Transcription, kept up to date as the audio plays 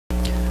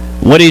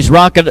Woody's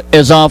Rocket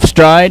is off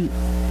stride.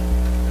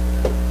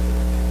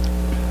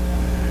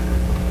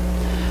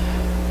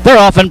 They're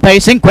off and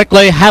pacing.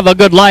 Quickly Have a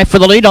Good Life for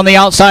the lead. On the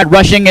outside,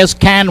 rushing is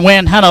Can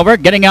Win Hanover.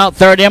 Getting out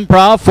third,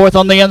 Improv. Fourth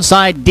on the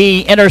inside,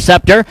 D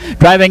Interceptor.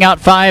 Driving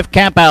out 5,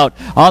 Camp Out.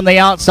 On the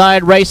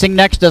outside, racing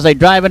next as they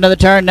drive into the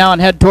turn now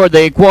and head toward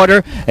the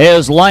quarter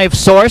is Life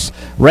Source.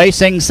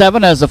 Racing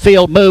 7 as the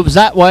field moves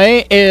that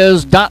way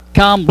is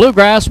 .com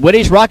Bluegrass.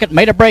 Woody's Rocket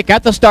made a break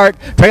at the start.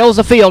 Trails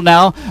the field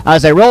now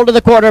as they roll to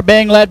the quarter,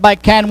 being led by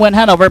Can Win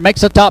Hanover.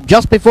 Makes the top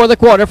just before the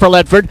quarter for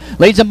Ledford.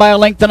 Leads them by a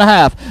length and a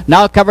half.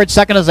 Now covered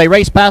second as they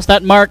race past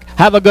that mark.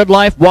 Have a Good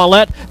Life,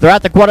 Wallette. They're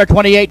at the quarter,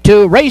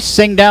 28-2,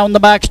 racing down the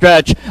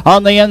backstretch.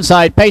 On the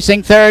inside,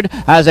 pacing third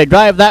as they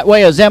drive that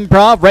way is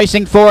Improv.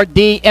 Racing 4,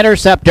 D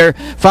Interceptor.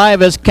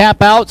 5 is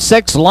Cap Out.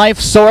 6, Life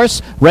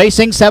Source.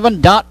 Racing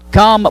 7,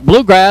 .com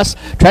Bluegrass.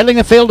 Trailing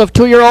the field of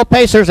 2-year-old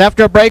pacers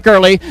after a break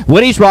early.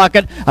 Woody's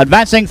Rocket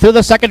advancing through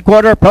the second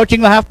quarter,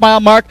 approaching the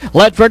half-mile mark.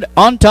 Ledford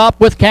on top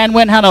with Can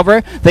Win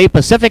Hanover. The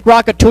Pacific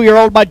Rocket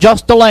 2-year-old by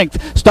just a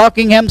length.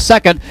 Stalking him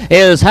second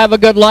is Have a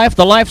Good Life,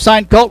 the life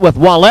sign colt with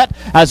Wallette.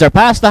 As they're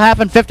past the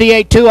half and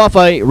 58-2 off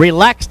a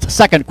relaxed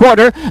second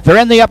quarter. They're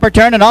in the upper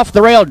turn and off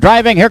the rail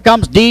driving. Here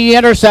comes D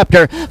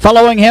Interceptor.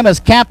 Following him is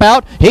Camp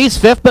Out. He's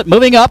fifth but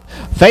moving up.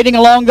 Fading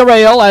along the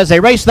rail as they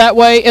race that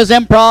way is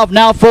Improv,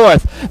 now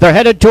fourth. They're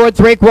headed toward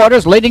three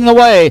quarters. Leading the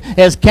way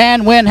is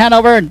Can Win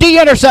Hanover. And D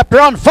Interceptor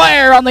on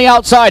fire on the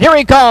outside. Here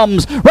he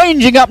comes.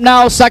 Ranging up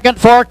now second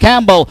for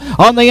Campbell.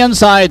 On the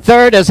inside,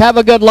 third is Have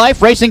a Good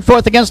Life. Racing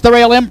fourth against the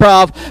rail,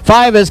 Improv.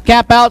 5 is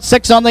Cap Out.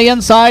 6 on the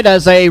inside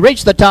as they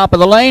reach the top of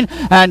the lane.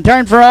 And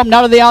turn for home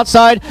now to the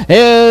outside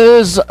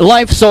is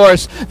Life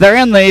Source. They're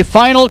in the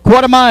final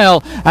quarter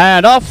mile.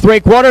 And off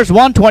three quarters,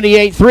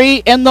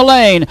 128.3 in the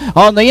lane.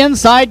 On the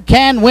inside,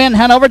 Can Win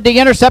Hanover. D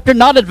Interceptor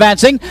not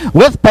advancing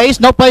with pace.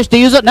 No place to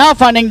use it. Now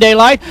finding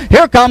daylight.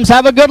 Here comes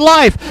Have a Good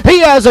Life. He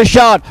has a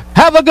shot.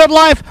 Have a Good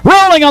Life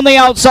rolling on the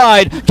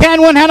outside.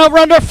 Can Win Hanover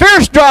under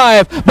fierce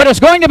drive. But it's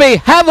going to be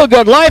Have a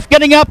Good Life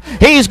getting up.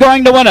 He's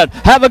going to win it.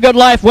 Have a Good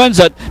Life wins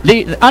it.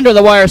 Under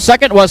the wire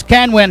second was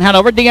Can Win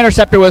Hanover. D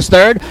Interceptor was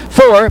third.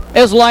 4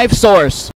 is Life Source.